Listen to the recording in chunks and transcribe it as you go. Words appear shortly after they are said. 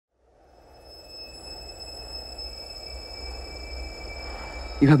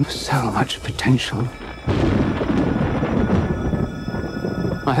You have so much potential.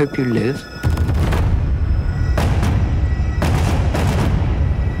 I hope you live.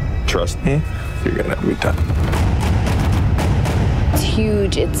 Trust me, you're gonna have a good time. It's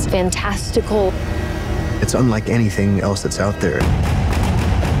huge, it's fantastical. It's unlike anything else that's out there.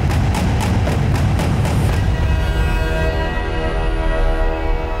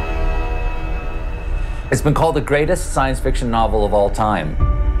 It's been called the greatest science fiction novel of all time,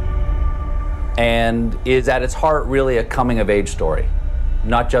 and is at its heart really a coming-of-age story,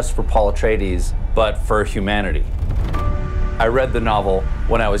 not just for Paul Atreides, but for humanity. I read the novel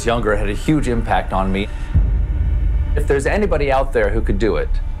when I was younger. It had a huge impact on me. If there's anybody out there who could do it,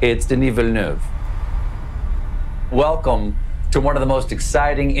 it's Denis Villeneuve. Welcome to one of the most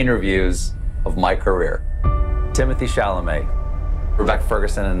exciting interviews of my career. Timothee Chalamet, Rebecca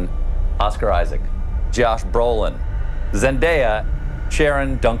Ferguson, and Oscar Isaac. Josh Brolin, Zendaya,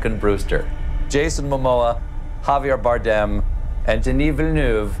 Sharon Duncan-Brewster, Jason Momoa, Javier Bardem, and Denis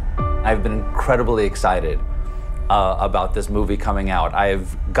Villeneuve. I've been incredibly excited about this movie coming out.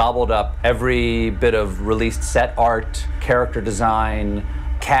 I've gobbled up every bit of released set art, character design,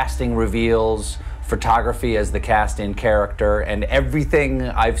 casting reveals, photography as the cast-in character, and everything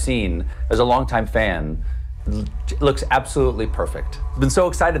I've seen as a longtime fan. It looks absolutely perfect. I've been so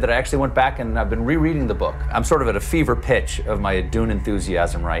excited that I actually went back and I've been rereading the book. I'm sort of at a fever pitch of my Dune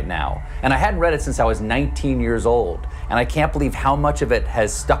enthusiasm right now. And I hadn't read it since I was 19 years old. And I can't believe how much of it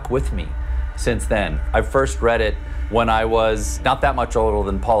has stuck with me since then. I first read it when I was not that much older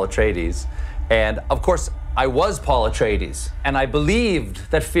than Paul Atreides. And of course, I was Paul Atreides. And I believed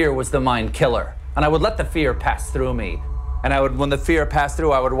that fear was the mind killer. And I would let the fear pass through me. And when the fear passed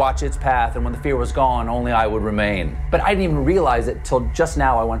through, I would watch its path, and when the fear was gone, only I would remain. But I didn't even realize it till just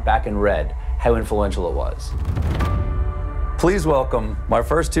now I went back and read how influential it was. Please welcome my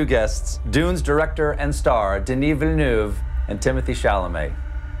first two guests, Dune's director and star, Denis Villeneuve and Timothée Chalamet.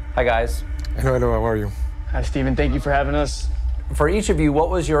 Hi, guys. Hello, hello, how are you? Hi, Stephen, thank you for having us. For each of you, what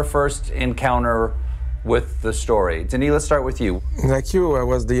was your first encounter with the story? Denis, let's start with you. Like you, I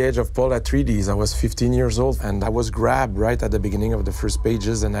was the age of Paul Atreides. I was 15 years old, and I was grabbed right at the beginning of the first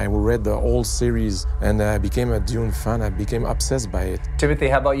pages, and I read the whole series, and I became a Dune fan. I became obsessed by it. Timothy,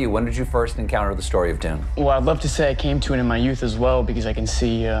 how about you? When did you first encounter the story of Dune? Well, I'd love to say I came to it in my youth as well, because I can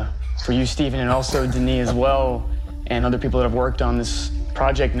see, for you, Stephen, and also Denis as well, and other people that have worked on this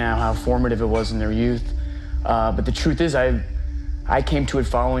project now, how formative it was in their youth. But the truth is, I came to it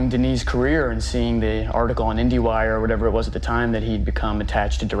following Denis' career and seeing the article on IndieWire or whatever it was at the time that he'd become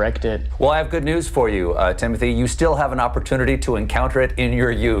attached to direct it. Well, I have good news for you, Timothy. You still have an opportunity to encounter it in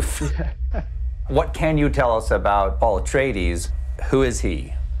your youth. What can you tell us about Paul Atreides? Who is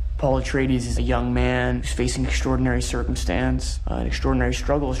he? Paul Atreides is a young man who's facing extraordinary circumstance, an extraordinary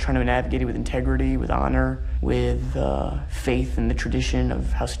struggle, is trying to navigate it with integrity, with honor, with faith in the tradition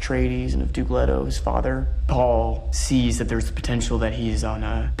of House Atreides and of Duke Leto, his father. Paul sees that there's the potential that he's on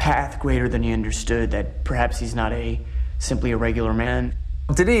a path greater than he understood, that perhaps he's not simply a regular man.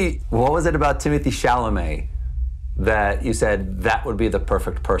 Denis, what was it about Timothée Chalamet that you said that would be the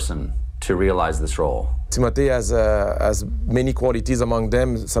perfect person to realize this role? Timothée has many qualities, among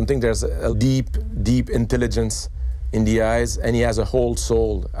them there's a deep intelligence in the eyes, and he has a whole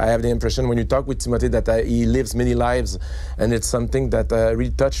soul. I have the impression when you talk with Timothée that he lives many lives, and it's something that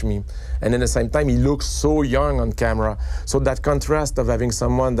really touched me. And at the same time, he looks so young on camera. So that contrast of having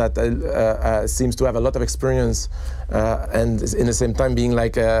someone that seems to have a lot of experience and in the same time being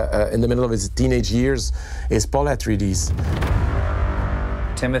like in the middle of his teenage years is Paul Atreides.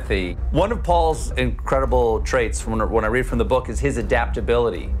 Timothy, one of Paul's incredible traits when I read from the book is his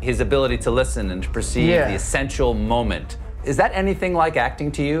adaptability, his ability to listen and to perceive the essential moment. Is that anything like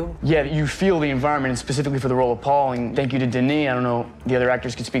acting to you? Yeah, you feel the environment, and specifically for the role of Paul, and thank you to Denis. I don't know, the other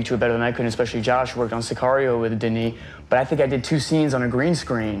actors could speak to it better than I could, especially Josh, who worked on Sicario with Denis, but I think I did 2 scenes on a green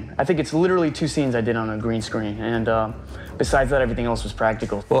screen. I think it's literally 2 scenes I did on a green screen, and besides that, everything else was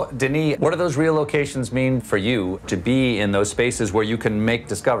practical. Well, Denis, what do those real locations mean for you to be in those spaces where you can make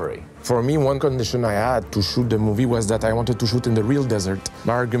discovery? For me, one condition I had to shoot the movie was that I wanted to shoot in the real desert.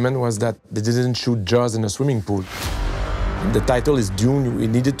 My argument was that they didn't shoot Jaws in a swimming pool. The title is Dune. We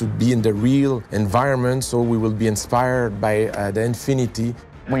needed to be in the real environment, so we will be inspired by the infinity.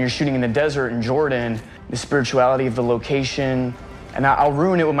 When you're shooting in the desert in Jordan, the spirituality of the location, and I'll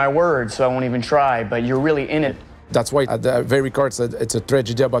ruin it with my words, so I won't even try, but you're really in it. That's why at the very core it's a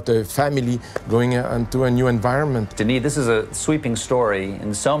tragedy about a family going into a new environment. Denis, this is a sweeping story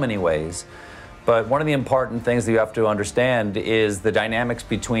in so many ways, But one of the important things that you have to understand is the dynamics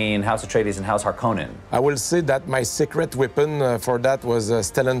between House Atreides and House Harkonnen. I will say that my secret weapon for that was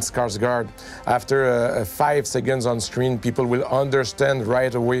Stellan Skarsgård. After 5 seconds on screen, people will understand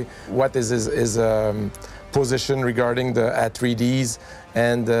right away what is his position regarding the Atreides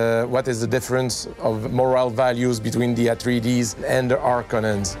and what is the difference of moral values between the Atreides and the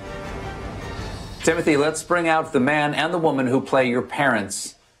Harkonnens. Timothy, let's bring out the man and the woman who play your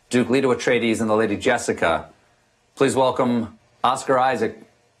parents, Duke Leto Atreides and the Lady Jessica. Please welcome Oscar Isaac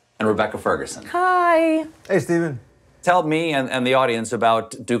and Rebecca Ferguson. Hi. Hey, Stephen. Tell me and the audience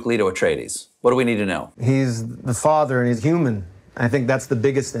about Duke Leto Atreides. What do we need to know? He's the father and he's human. I think that's the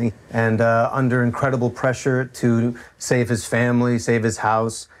biggest thing. And under incredible pressure to save his family, save his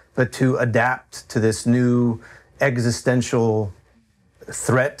house, but to adapt to this new existential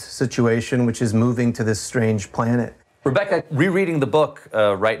threat situation, which is moving to this strange planet. Rebecca, rereading the book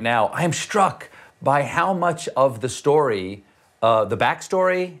right now, I am struck by how much of the story, the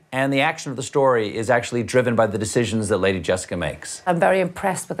backstory and the action of the story is actually driven by the decisions that Lady Jessica makes. I'm very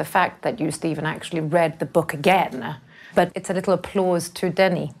impressed with the fact that you, Stephen, actually read the book again. But it's a little applause to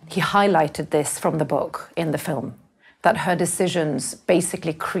Denny. He highlighted this from the book in the film, that her decisions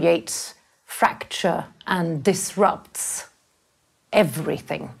basically create fracture and disrupts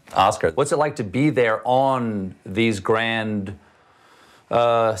everything. Oscar, what's it like to be there on these grand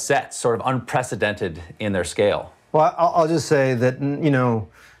sets, sort of unprecedented in their scale? Well, I'll just say that, you know,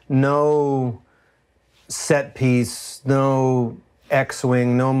 no set piece, no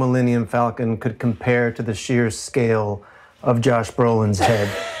X-Wing, no Millennium Falcon could compare to the sheer scale of Josh Brolin's head.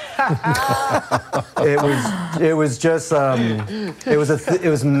 It was just, it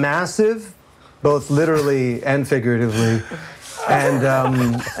was massive, both literally and figuratively.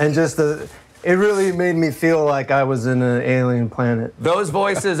 And just it really made me feel like I was in an alien planet. Those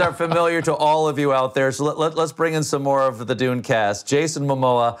voices are familiar to all of you out there, so let's bring in some more of the Dune cast. Jason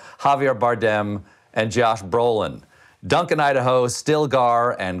Momoa, Javier Bardem, and Josh Brolin. Duncan Idaho,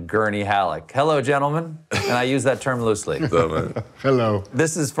 Stilgar, and Gurney Halleck. Hello, gentlemen. And I use that term loosely. Hello.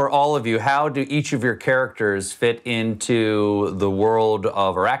 This is for all of you. How do each of your characters fit into the world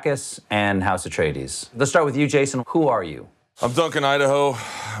of Arrakis and House Atreides? Let's start with you, Jason. Who are you? I'm Duncan Idaho.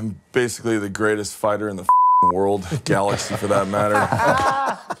 I'm basically the greatest fighter in the world, galaxy for that matter.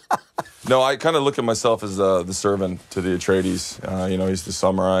 No, I kind of look at myself as the servant to the Atreides. You know, he's the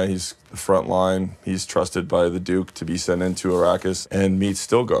samurai, he's the front line, he's trusted by the Duke to be sent into Arrakis and meet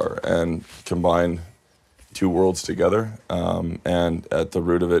Stilgar and combine 2 worlds together. And at the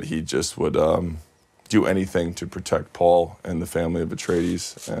root of it, he just would do anything to protect Paul and the family of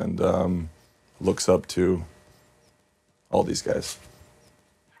Atreides and looks up to all these guys.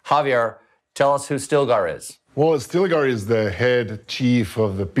 Javier, tell us who Stilgar is. Well, Stilgar is the head chief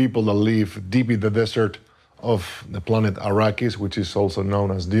of the people that live deep in the desert of the planet Arrakis, which is also known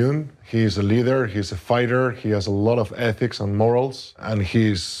as Dune. He's a leader, he's a fighter, he has a lot of ethics and morals, and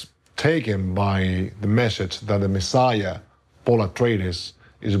he's taken by the message that the Messiah, Paul Atreides,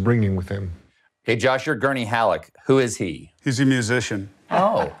 is bringing with him. Hey, Josh, you're Gurney Halleck. Who is he? He's a musician.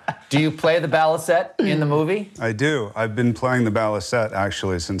 Oh. Do you play the balisette in the movie? I do. I've been playing the balisette,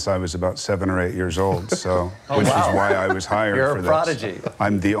 actually, since I was about 7 or 8 years old, so, which is why I was hired You're for a this. prodigy.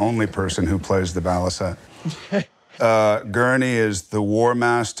 I'm the only person who plays the balisette. Gurney is the war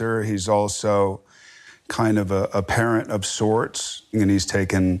master. He's also kind of a parent of sorts, and he's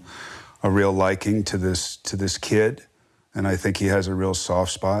taken a real liking to this kid. And I think he has a real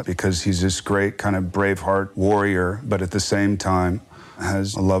soft spot because he's this great kind of Braveheart warrior, but at the same time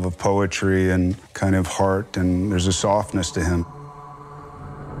has a love of poetry and kind of heart, and there's a softness to him.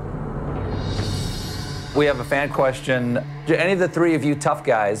 We have a fan question. Do any of the 3 of you tough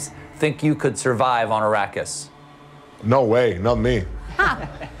guys think you could survive on Arrakis? No way, not me.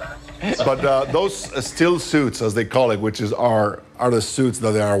 But those steel suits, as they call it, which are the suits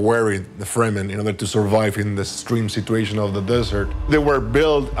that they are wearing, the Fremen, in order to survive in the extreme situation of the desert, they were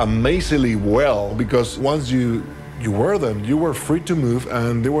built amazingly well because once you wear them, you were free to move,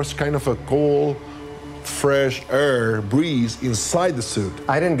 and there was kind of a cool, fresh air breeze inside the suit.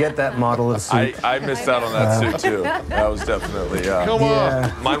 I didn't get that model of suit. I missed out on that suit too. That was definitely, Come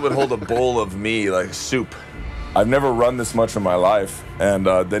on. Mine would hold a bowl of me like soup. I've never run this much in my life, and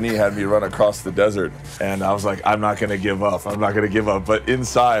then he had me run across the desert, and I was like, I'm not gonna give up, I'm not gonna give up. But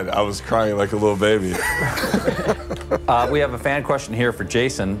inside, I was crying like a little baby. We have a fan question here for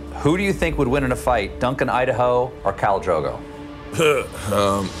Jason. Who do you think would win in a fight, Duncan Idaho or Khal Drogo?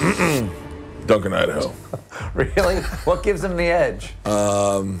 Duncan Idaho. Really? What gives him the edge?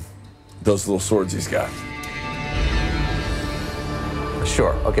 Those little swords he's got.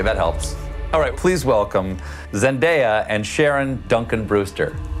 Sure, okay, that helps. All right, please welcome Zendaya and Sharon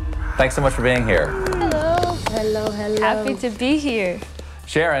Duncan-Brewster. Thanks so much for being here. Hello. Hello, hello. Happy to be here.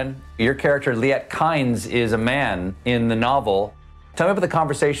 Sharon, your character, Liet Kynes, is a man in the novel. Tell me about the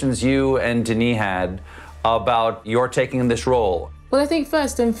conversations you and Denis had about your taking this role. Well, I think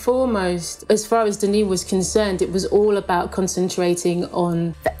first and foremost, as far as Denis was concerned, it was all about concentrating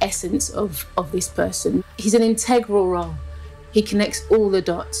on the essence of this person. He's an integral role. He connects all the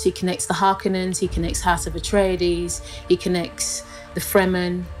dots. He connects the Harkonnens, he connects House of Atreides, he connects the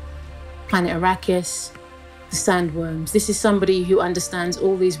Fremen, planet Arrakis, the Sandworms. This is somebody who understands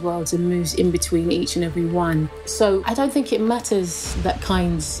all these worlds and moves in between each and every one. So I don't think it matters that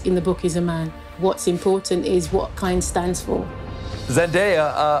Kynes in the book is a man. What's important is what Kynes stands for.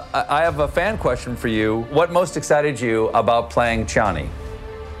 Zendaya, I have a fan question for you. What most excited you about playing Chani?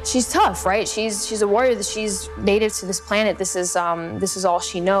 She's tough, right? She's a warrior. She's native to this planet. This is all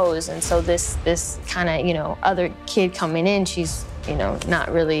she knows. And so this kind of, other kid coming in, she's,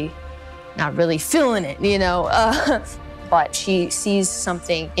 not really feeling it, But she sees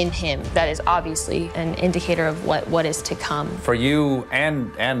something in him that is obviously an indicator of what is to come. For you,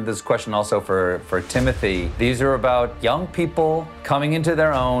 and this question also for Timothee, these are about young people coming into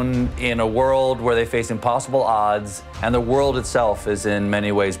their own in a world where they face impossible odds, and the world itself is in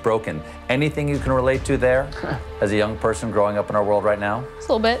many ways broken. Anything you can relate to there as a young person growing up in our world right now? Just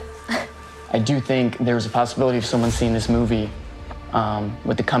a little bit. I do think there's a possibility of someone seeing this movie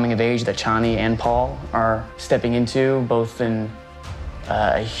with the coming of age that Chani and Paul are stepping into, both in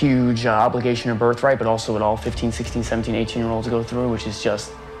a huge obligation or birthright, but also what all 15, 16, 17, 18-year-olds go through, which is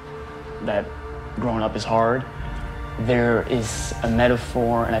just that growing up is hard. There is a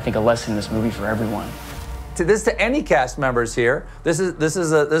metaphor and I think a lesson in this movie for everyone. To any cast members here, this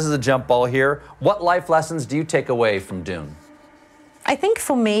is a jump ball here. What life lessons do you take away from Dune? I think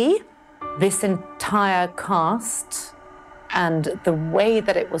for me, this entire cast and the way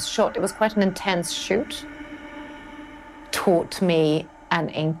that it was shot, it was quite an intense shoot, taught me an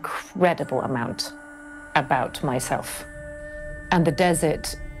incredible amount about myself. And the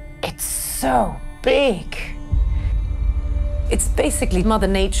desert, it's so big. It's basically Mother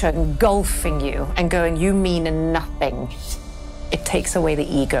Nature engulfing you and going, you mean nothing. It takes away the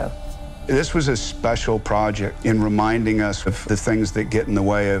ego. This was a special project in reminding us of the things that get in the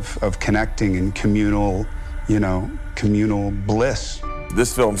way of connecting and communal, communal bliss.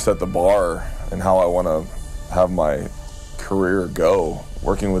 This film set the bar and how I want to have my career go.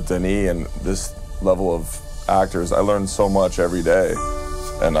 Working with Denis and this level of actors, I learned so much every day,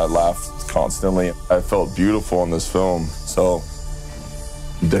 and I laughed constantly. I felt beautiful in this film. So,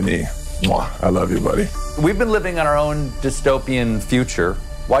 Denis, I love you, buddy. We've been living on our own dystopian future.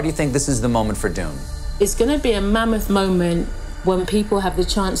 Why do you think this is the moment for Dune? It's going to be a mammoth moment when people have the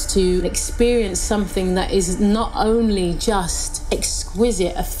chance to experience something that is not only just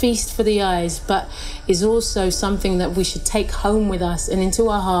exquisite, a feast for the eyes, but is also something that we should take home with us and into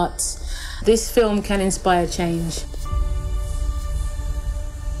our hearts. This film can inspire change.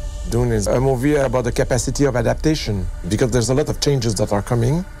 Dune is a movie about the capacity of adaptation, because there's a lot of changes that are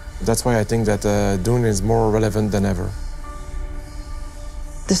coming. That's why I think that Dune is more relevant than ever.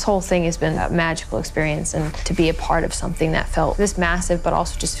 This whole thing has been a magical experience, and to be a part of something that felt this massive, but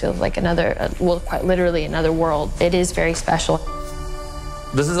also just feels like another, well, quite literally another world. It is very special.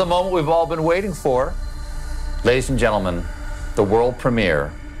 This is a moment we've all been waiting for. Ladies and gentlemen, the world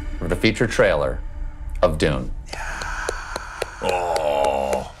premiere of the feature trailer of Dune.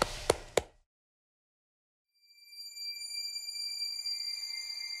 Oh.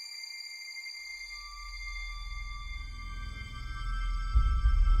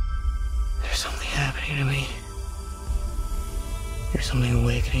 There's something happening to me. There's something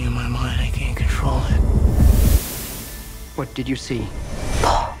awakening in my mind. I can't control it. What did you see?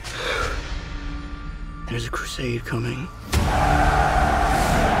 There's a crusade coming.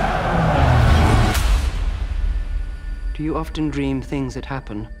 Do you often dream things that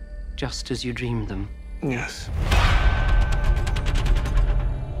happen just as you dreamed them? Yes.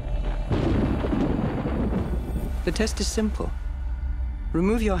 The test is simple.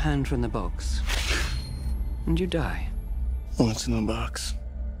 Remove your hand from the box, and you die. What's in the box?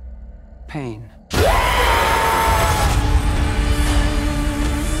 Pain.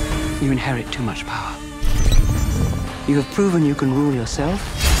 You inherit too much power. You have proven you can rule yourself.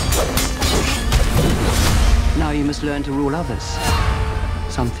 Now you must learn to rule others.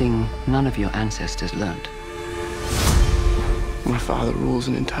 Something none of your ancestors learned. My father rules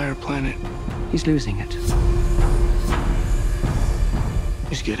an entire planet. He's losing it.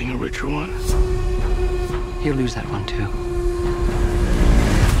 He's getting a richer one. He'll lose that one too.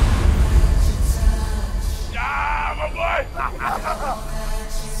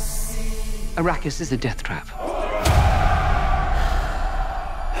 Arrakis is a death trap.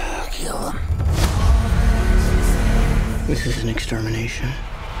 Kill them. This is an extermination.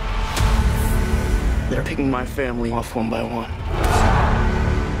 They're picking my family off one by one.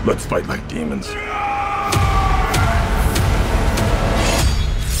 Let's fight like demons.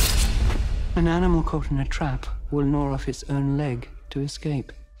 An animal caught in a trap will gnaw off its own leg to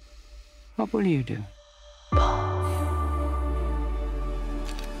escape. What will you do? I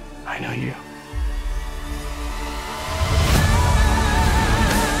know you.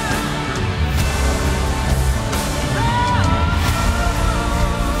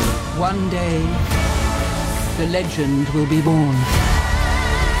 One day, the legend will be born.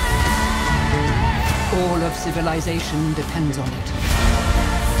 All of civilization depends on it.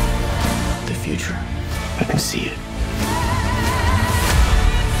 The future. I can see it.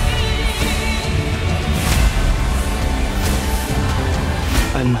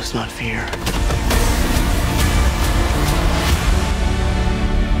 I must not fear.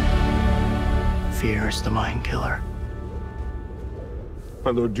 Fear is the mind killer. My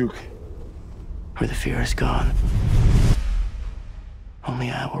Lord Duke. Where the fear is gone, only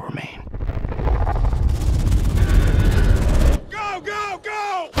I will remain. Go, go,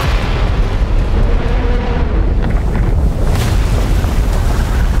 go!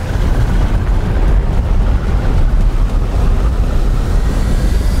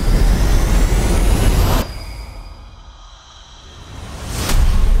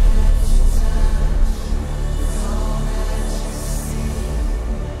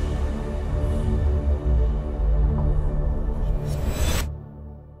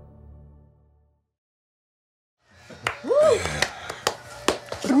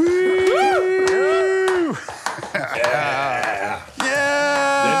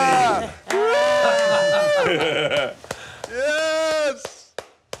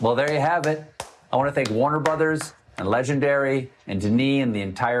 Well, there you have it. I want to thank Warner Brothers and Legendary and Denis and the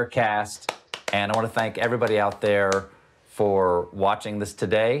entire cast. And I want to thank everybody out there for watching this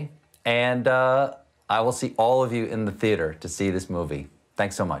today. And I will see all of you in the theater to see this movie.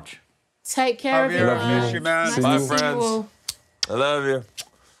 Thanks so much. Take care, everyone. Love you, man. Nice to Bye, see you friends. all. I love you.